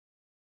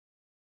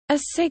A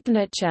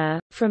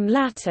signature, from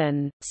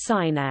Latin,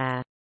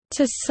 signare,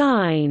 to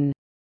sign,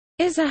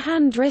 is a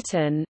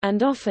handwritten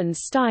and often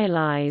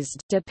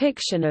stylized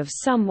depiction of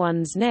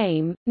someone's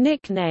name,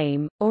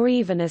 nickname, or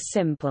even a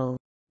simple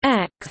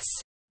X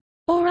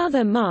or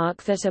other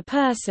mark that a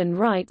person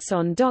writes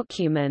on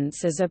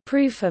documents as a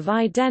proof of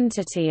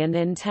identity and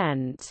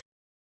intent.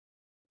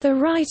 The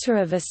writer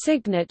of a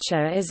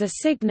signature is a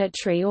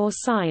signatory or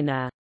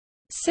signer.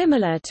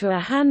 Similar to a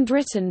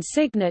handwritten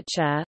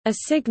signature, a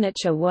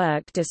signature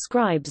work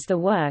describes the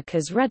work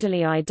as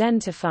readily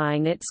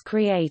identifying its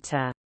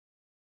creator.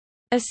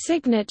 A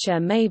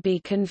signature may be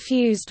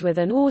confused with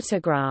an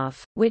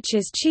autograph, which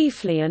is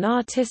chiefly an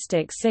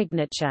artistic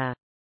signature.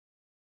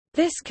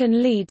 This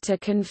can lead to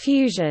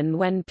confusion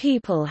when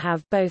people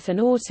have both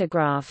an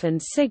autograph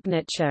and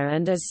signature,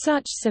 and as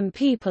such some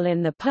people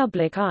in the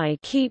public eye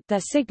keep their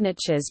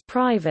signatures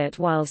private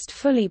whilst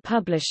fully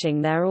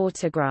publishing their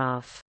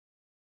autograph.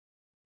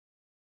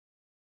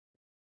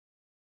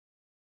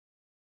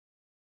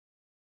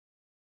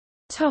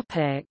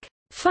 Topic: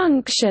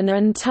 Function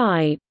and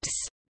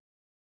types.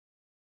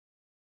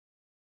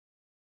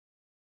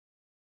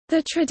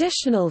 The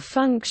traditional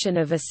function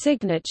of a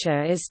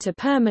signature is to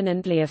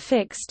permanently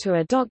affix to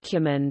a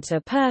document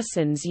a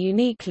person's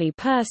uniquely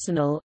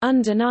personal,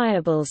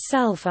 undeniable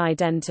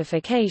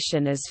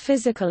self-identification as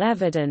physical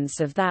evidence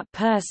of that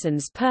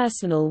person's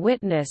personal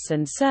witness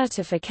and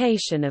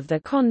certification of the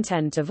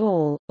content of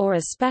all, or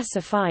a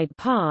specified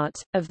part,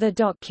 of the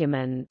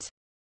document.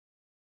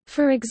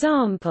 For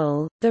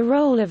example, the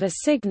role of a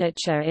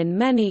signature in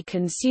many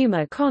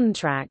consumer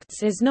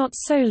contracts is not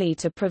solely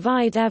to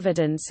provide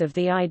evidence of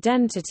the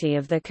identity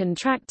of the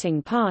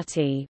contracting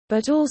party,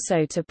 but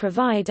also to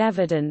provide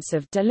evidence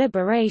of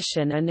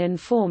deliberation and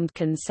informed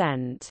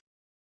consent.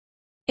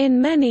 In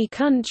many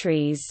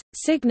countries,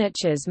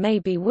 signatures may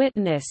be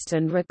witnessed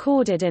and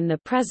recorded in the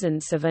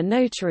presence of a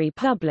notary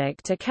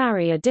public to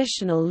carry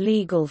additional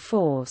legal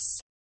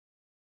force.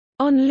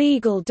 On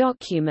legal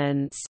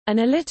documents, an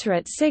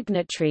illiterate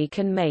signatory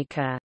can make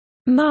a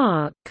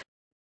mark,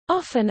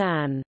 often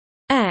an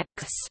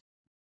X,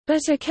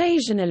 but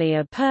occasionally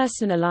a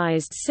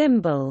personalized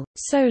symbol,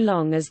 so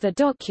long as the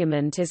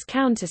document is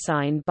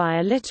countersigned by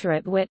a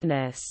literate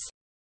witness.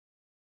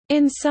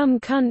 In some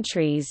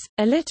countries,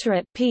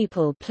 illiterate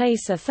people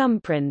place a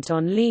thumbprint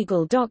on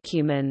legal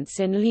documents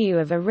in lieu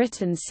of a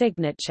written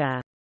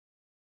signature.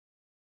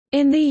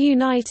 In the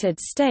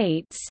United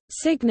States,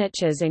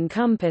 signatures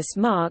encompass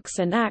marks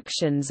and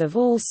actions of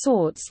all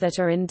sorts that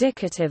are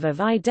indicative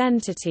of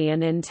identity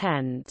and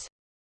intent.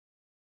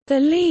 The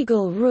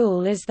legal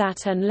rule is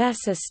that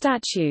unless a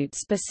statute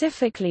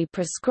specifically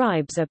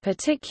prescribes a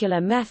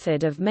particular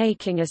method of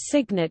making a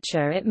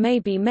signature, it may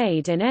be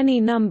made in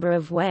any number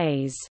of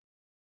ways.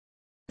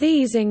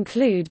 These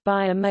include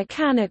by a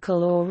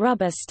mechanical or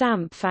rubber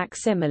stamp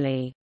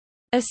facsimile.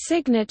 A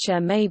signature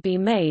may be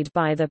made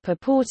by the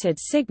purported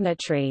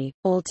signatory,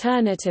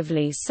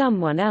 alternatively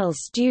someone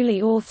else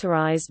duly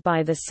authorized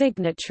by the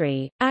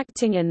signatory,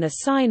 acting in the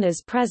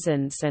signer's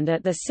presence and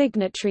at the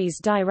signatory's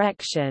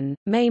direction,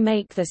 may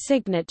make the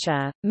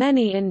signature.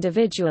 Many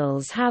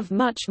individuals have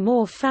much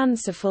more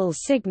fanciful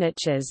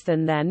signatures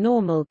than their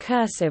normal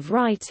cursive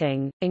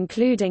writing,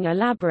 including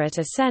elaborate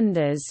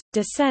ascenders,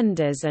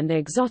 descenders and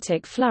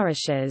exotic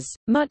flourishes,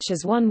 much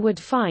as one would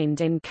find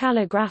in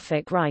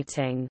calligraphic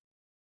writing.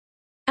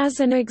 As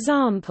an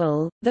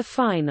example, the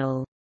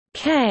final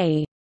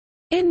K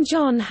in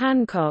John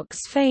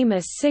Hancock's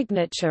famous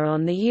signature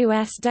on the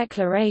U.S.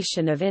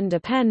 Declaration of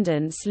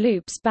Independence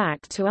loops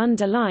back to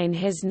underline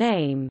his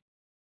name.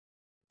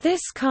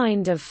 This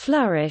kind of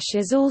flourish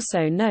is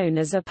also known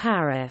as a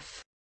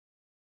paraph.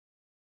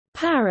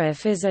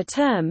 Paraph is a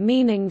term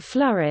meaning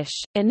flourish,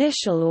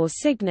 initial or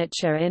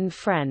signature in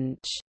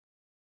French.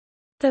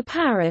 The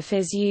paraph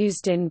is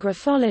used in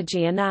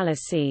graphology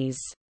analyses.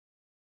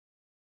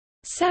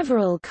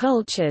 Several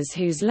cultures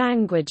whose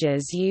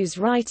languages use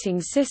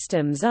writing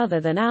systems other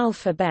than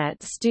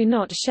alphabets do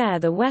not share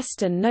the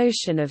Western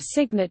notion of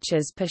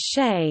signatures per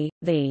se.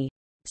 The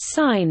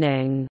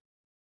signing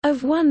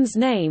of one's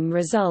name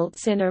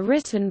results in a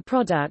written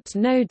product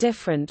no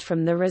different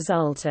from the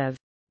result of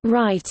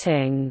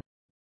writing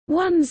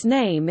one's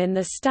name in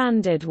the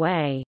standard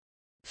way.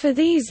 For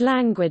these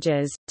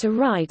languages, to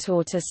write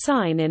or to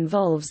sign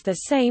involves the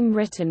same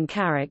written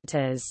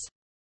characters.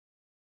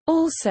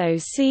 Also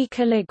see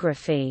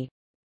calligraphy.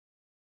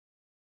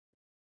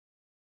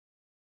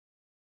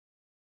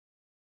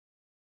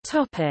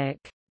 Topic: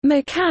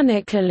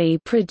 Mechanically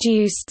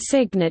produced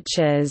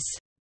signatures.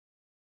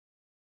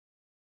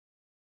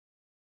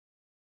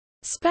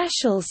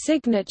 Special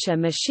signature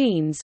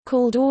machines,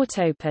 called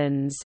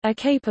autopens, are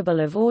capable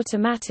of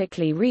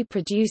automatically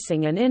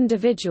reproducing an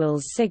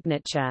individual's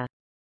signature.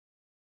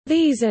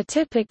 These are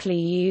typically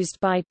used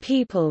by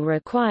people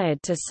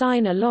required to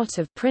sign a lot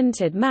of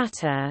printed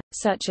matter,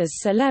 such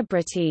as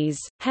celebrities,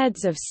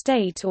 heads of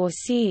state or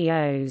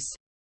CEOs.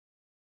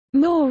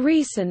 More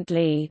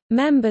recently,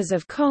 members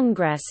of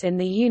Congress in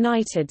the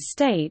United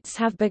States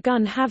have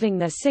begun having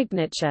their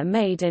signature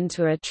made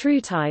into a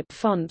TrueType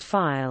font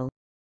file.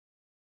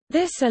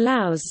 This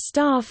allows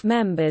staff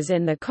members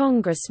in the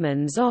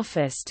congressman's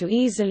office to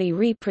easily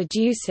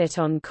reproduce it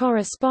on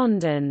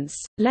correspondence,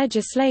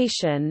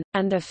 legislation,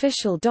 and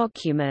official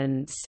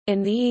documents.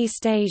 In the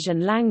East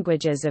Asian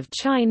languages of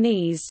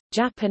Chinese,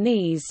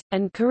 Japanese,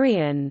 and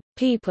Korean,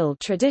 people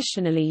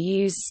traditionally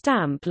use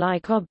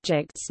stamp-like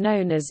objects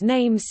known as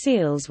name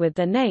seals with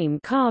the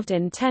name carved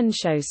in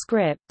tensho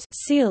script,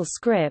 seal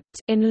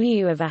script in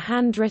lieu of a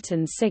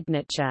handwritten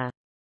signature.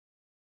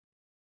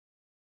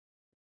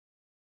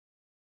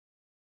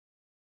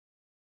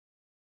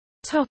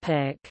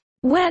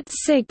 Wet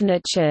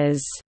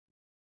signatures.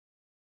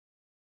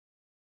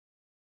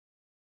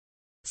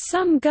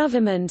 Some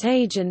government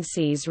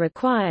agencies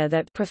require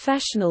that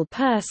professional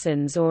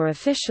persons or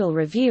official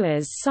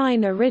reviewers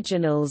sign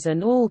originals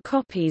and all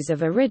copies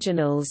of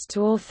originals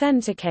to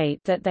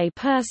authenticate that they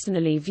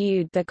personally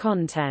viewed the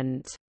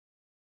content.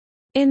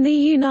 In the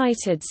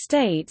United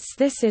States,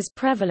 this is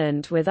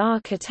prevalent with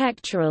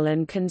architectural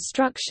and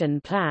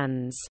construction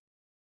plans.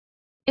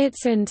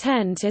 Its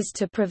intent is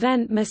to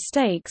prevent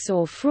mistakes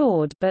or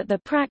fraud, but the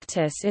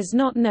practice is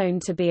not known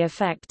to be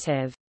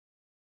effective.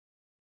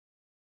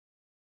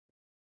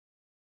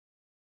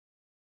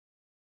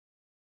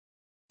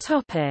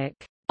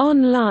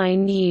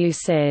 Online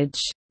usage.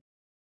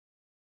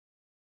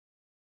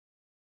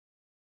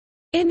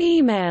 In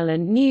email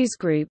and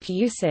newsgroup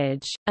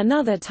usage,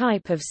 another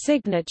type of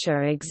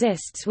signature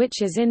exists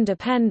which is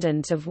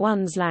independent of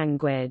one's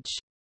language.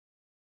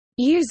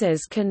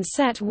 Users can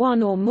set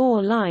one or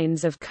more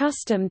lines of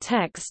custom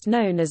text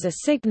known as a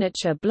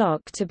signature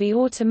block to be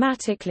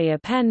automatically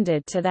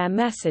appended to their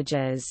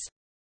messages.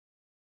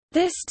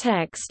 This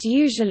text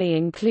usually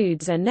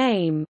includes a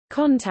name,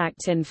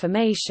 contact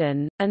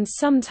information, and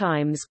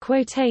sometimes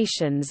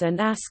quotations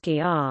and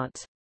ASCII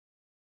art.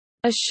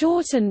 A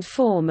shortened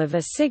form of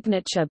a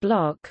signature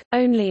block,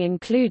 only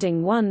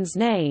including one's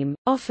name,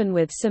 often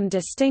with some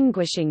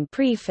distinguishing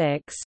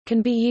prefix,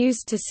 can be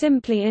used to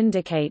simply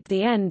indicate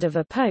the end of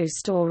a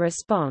post or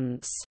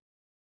response.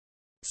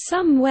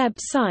 Some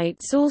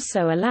websites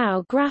also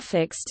allow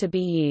graphics to be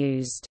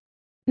used.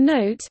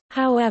 Note,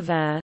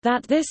 however,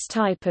 that this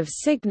type of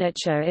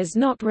signature is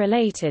not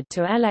related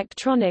to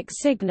electronic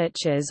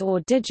signatures or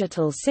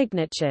digital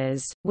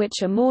signatures,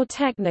 which are more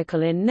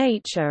technical in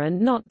nature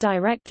and not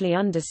directly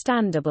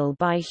understandable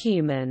by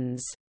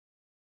humans.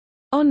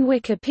 On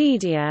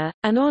Wikipedia,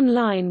 an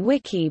online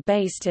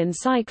wiki-based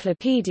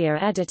encyclopedia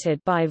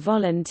edited by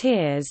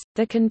volunteers,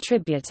 the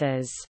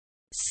contributors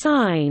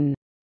sign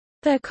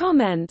their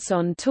comments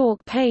on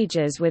talk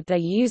pages with their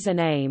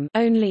username.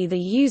 Only the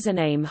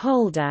username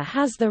holder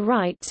has the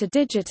right to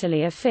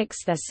digitally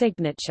affix their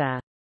signature.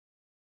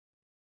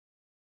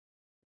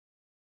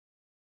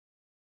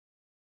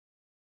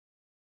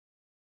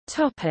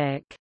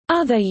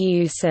 Other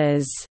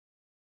uses.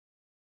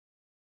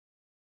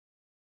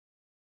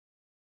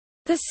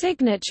 The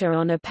signature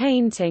on a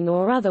painting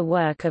or other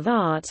work of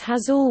art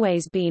has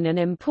always been an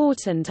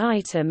important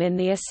item in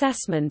the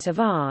assessment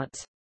of art.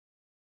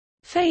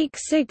 Fake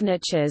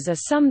signatures are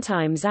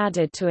sometimes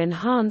added to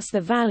enhance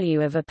the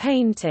value of a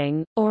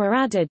painting, or are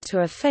added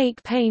to a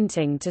fake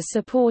painting to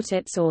support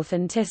its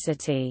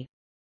authenticity.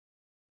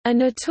 A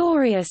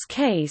notorious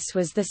case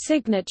was the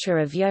signature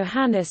of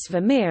Johannes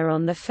Vermeer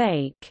on the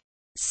fake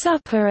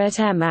Supper at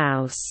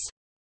Emmaus,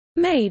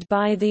 made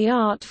by the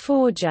art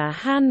forger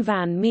Han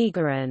van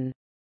Meegeren.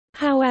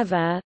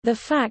 However, the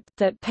fact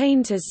that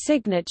painters'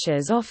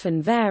 signatures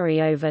often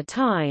vary over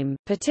time,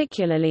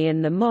 particularly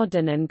in the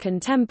modern and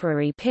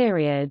contemporary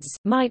periods,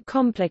 might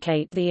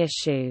complicate the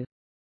issue.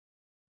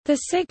 The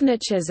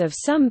signatures of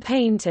some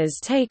painters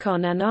take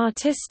on an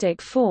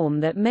artistic form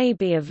that may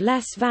be of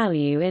less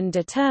value in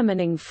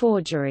determining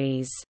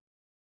forgeries.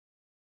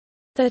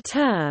 The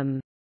term,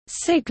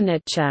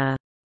 signature,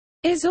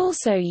 is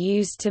also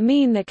used to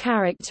mean the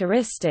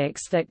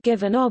characteristics that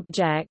give an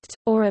object,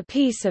 or a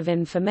piece of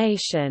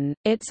information,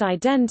 its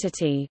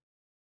identity.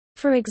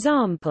 For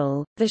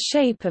example, the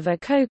shape of a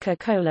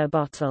Coca-Cola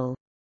bottle.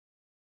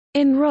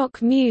 In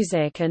rock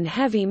music and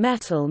heavy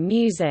metal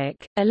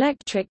music,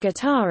 electric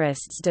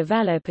guitarists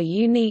develop a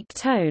unique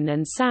tone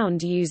and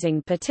sound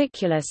using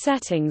particular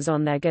settings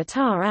on their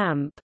guitar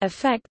amp,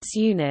 effects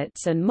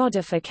units and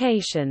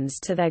modifications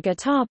to their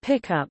guitar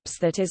pickups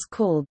that is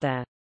called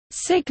the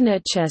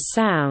signature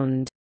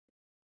sound.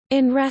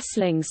 In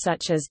wrestling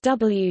such as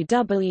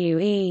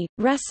WWE,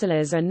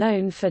 wrestlers are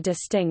known for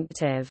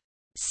distinctive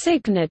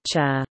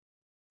signature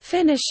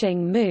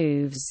finishing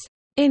moves.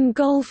 In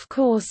golf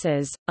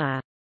courses,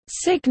 a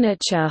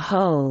signature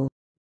hole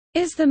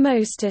is the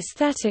most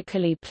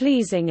aesthetically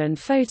pleasing and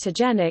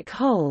photogenic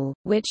hole,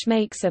 which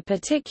makes a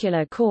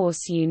particular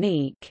course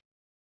unique.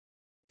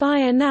 By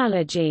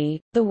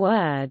analogy, the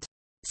word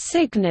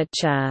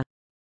signature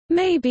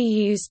may be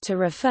used to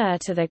refer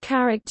to the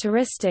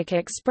characteristic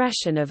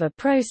expression of a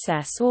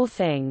process or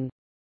thing.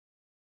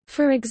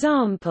 For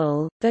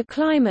example, the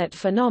climate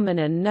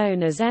phenomenon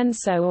known as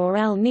ENSO or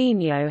El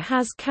Niño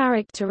has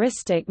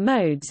characteristic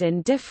modes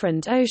in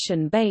different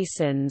ocean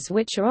basins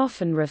which are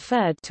often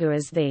referred to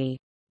as the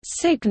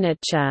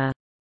signature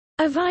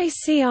A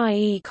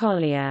vicie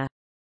collier.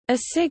 A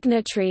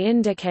signatory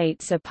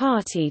indicates a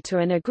party to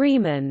an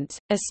agreement,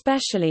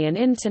 especially an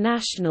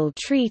international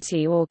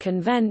treaty or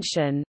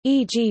convention,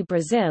 e.g.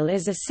 Brazil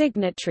is a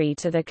signatory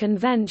to the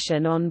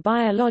Convention on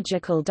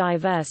Biological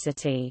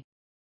Diversity.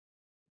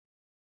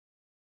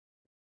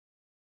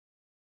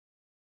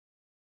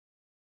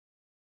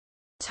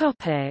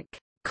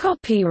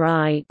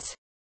 Copyright.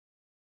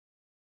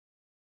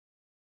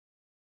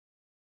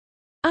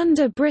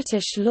 Under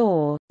British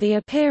law, the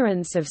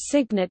appearance of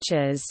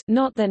signatures,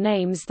 not the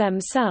names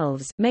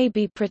themselves, may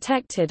be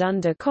protected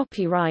under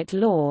copyright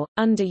law.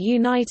 Under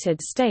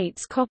United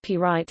States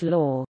copyright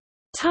law,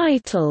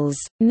 titles,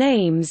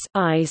 names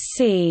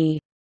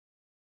IC,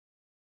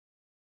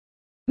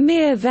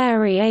 mere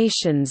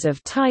variations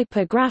of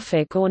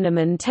typographic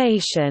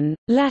ornamentation,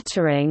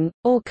 lettering,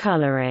 or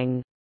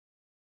coloring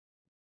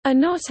are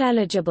not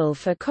eligible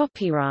for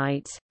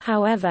copyright.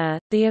 However,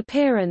 the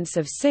appearance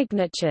of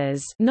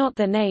signatures, not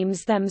the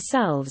names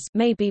themselves,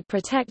 may be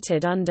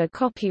protected under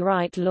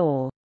copyright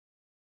law.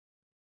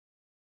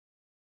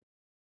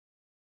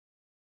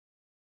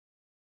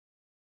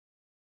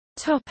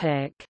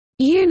 Topic: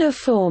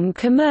 Uniform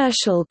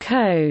Commercial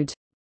Code.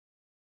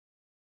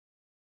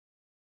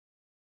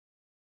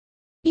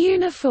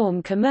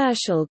 Uniform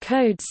Commercial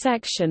Code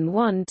Section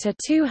 1 to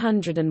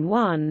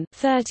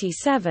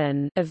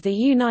 201(37) of the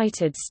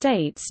United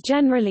States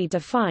generally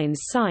defines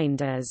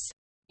signed as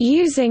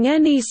using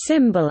any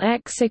symbol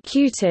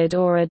executed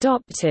or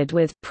adopted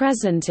with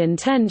present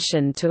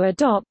intention to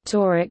adopt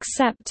or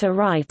accept a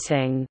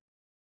writing.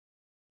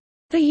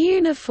 The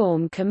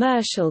Uniform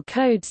Commercial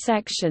Code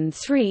Section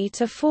 3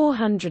 to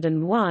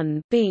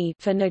 401(b)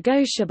 for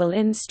negotiable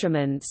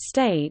instruments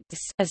states,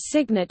 a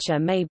signature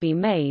may be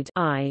made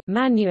I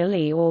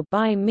manually or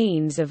by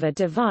means of a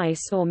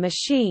device or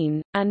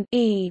machine, and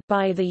e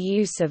by the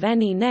use of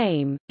any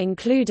name,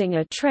 including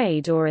a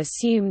trade or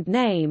assumed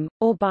name,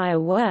 or by a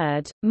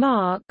word,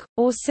 mark,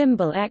 or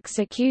symbol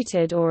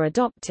executed or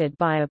adopted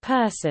by a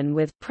person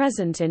with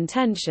present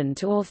intention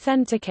to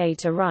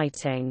authenticate a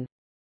writing.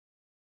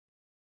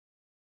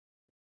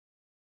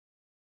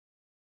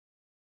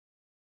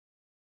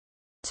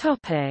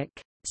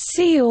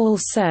 See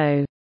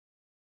also: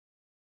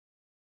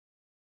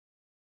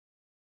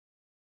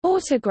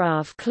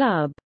 Autograph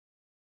club,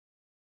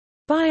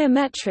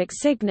 biometric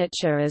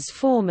signature as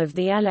form of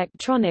the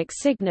electronic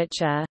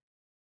signature,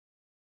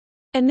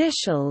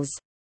 initials,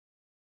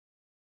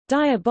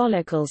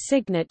 diabolical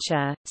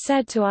signature,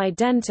 said to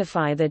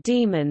identify the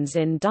demons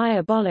in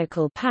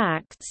diabolical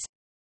pacts,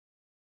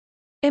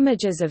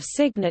 images of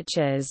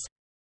signatures,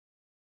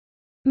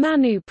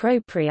 manu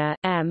propria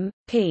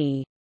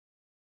M.P.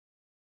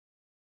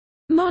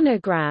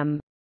 Monogram,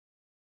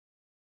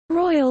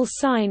 Royal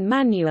Sign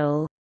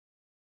Manual,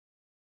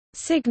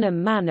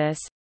 Signum Manus,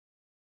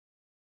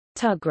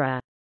 Tugra.